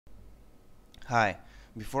Hi,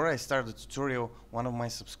 before I start the tutorial, one of my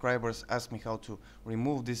subscribers asked me how to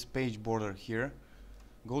remove this page border here.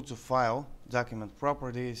 Go to File, Document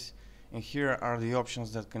Properties, and here are the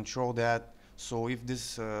options that control that. So if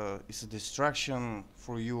this is a distraction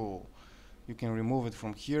for you, you can remove it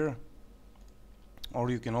from here, or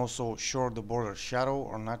you can also show the border shadow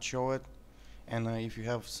or not show it. And if you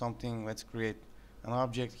have something, let's create an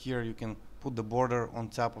object here, you can put the border on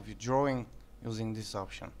top of your drawing using this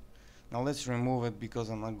option. Now let's remove it because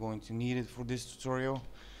I'm not going to need it for this tutorial.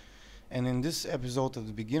 And in this episode of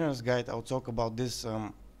the beginner's guide, I'll talk about this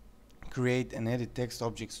create and edit text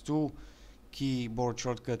objects tool, keyboard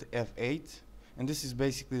shortcut F8. And this is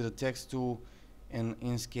basically the text tool in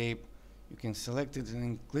Inkscape. You can select it and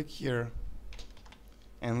then click here.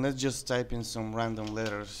 And let's just type in some random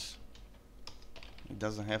letters. It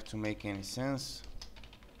doesn't have to make any sense.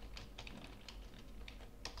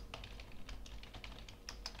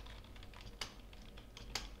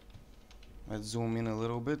 Let's zoom in a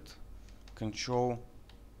little bit. Control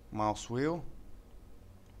mouse wheel.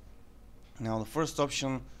 Now the first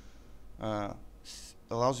option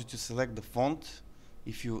allows you to select the font.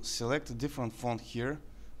 If you select a different font here,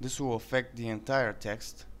 this will affect the entire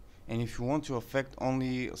text. And if you want to affect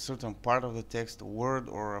only a certain part of the text, a word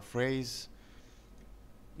or a phrase,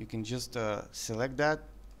 you can just select that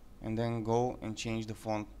and then go and change the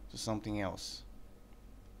font to something else.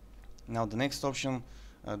 Now the next option,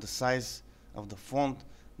 the size of the font.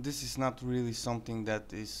 This is not really something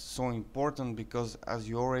that is so important because, as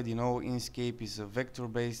you already know, Inkscape is a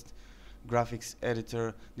vector-based graphics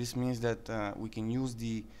editor. This means that we can use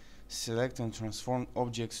the select and transform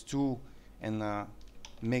objects tool and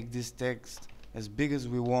make this text as big as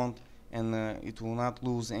we want, and it will not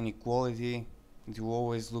lose any quality. It will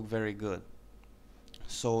always look very good.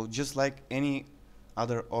 So just like any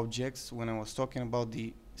other objects, when I was talking about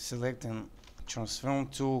the select and transform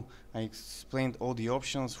tool, I explained all the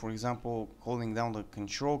options. For example, holding down the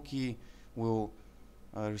control key will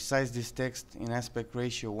resize this text in aspect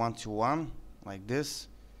ratio 1:1 like this.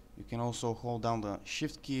 You can also hold down the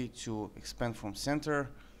shift key to expand from center,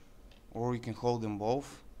 or you can hold them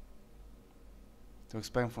both to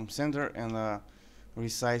expand from center and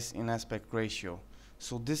resize in aspect ratio.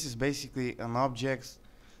 So this is basically an object.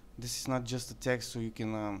 This is not just a text, so you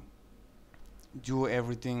can do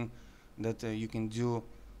everything that you can do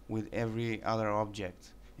with every other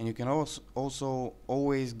object. And you can also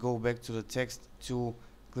always go back to the text to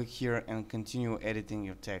click here and continue editing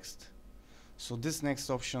your text. So this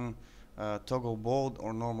next option, toggle bold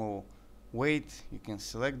or normal weight, you can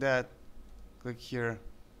select that, click here.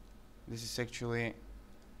 This is actually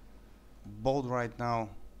bold right now.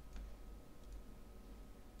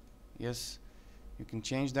 Yes, you can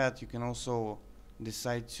change that. You can also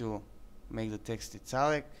decide to make the text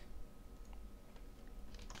italic.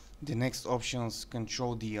 The next options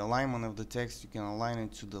control the alignment of the text. You can align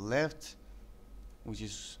it to the left, which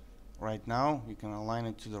is right now. You can align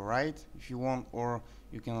it to the right if you want, or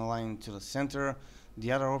you can align it to the center.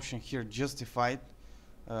 The other option here, justified,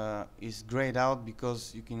 is grayed out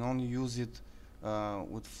because you can only use it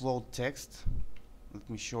with float text. Let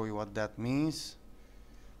me show you what that means.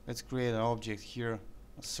 Let's create an object here,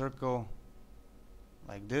 a circle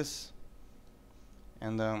like this,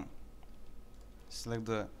 and select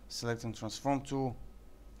the select and transform tool,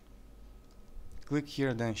 click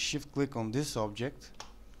here, then shift click on this object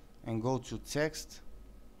and go to text,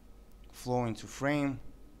 flow into frame,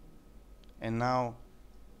 and now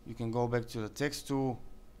you can go back to the text tool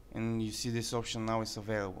and you see this option now is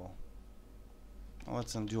available. Now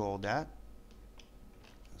let's undo all that,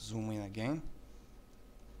 zoom in again.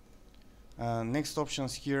 Next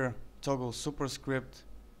options here, toggle superscript.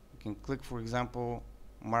 You can click, for example,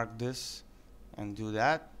 mark this and do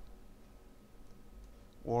that,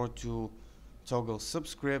 or to toggle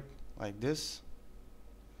subscript like this.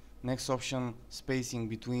 Next option, spacing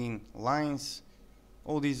between lines.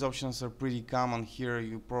 All these options are pretty common here.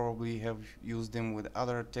 You probably have used them with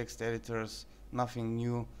other text editors. Nothing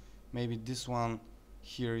new. Maybe this one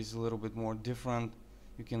here is a little bit more different.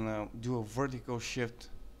 You can do a vertical shift.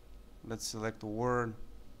 Let's select a word,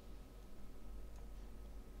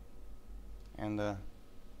 and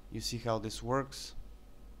you see how this works.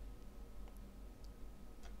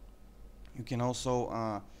 You can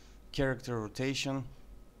also character rotation.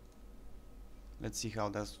 Let's see how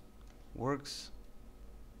that works.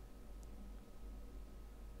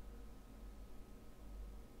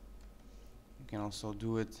 You can also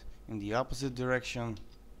do it in the opposite direction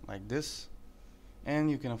like this, and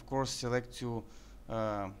you can of course select to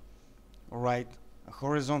write a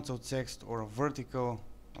horizontal text or a vertical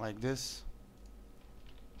like this.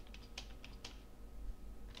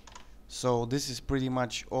 So this is pretty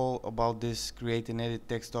much all about this create and edit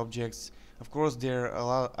text objects. Of course, there are a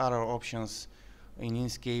lot other options in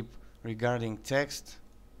Inkscape regarding text,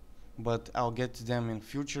 but I'll get to them in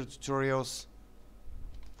future tutorials.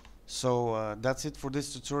 So that's it for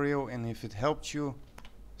this tutorial, and if it helped you,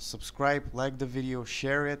 subscribe, like the video,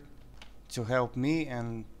 share it to help me,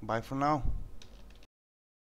 and bye for now.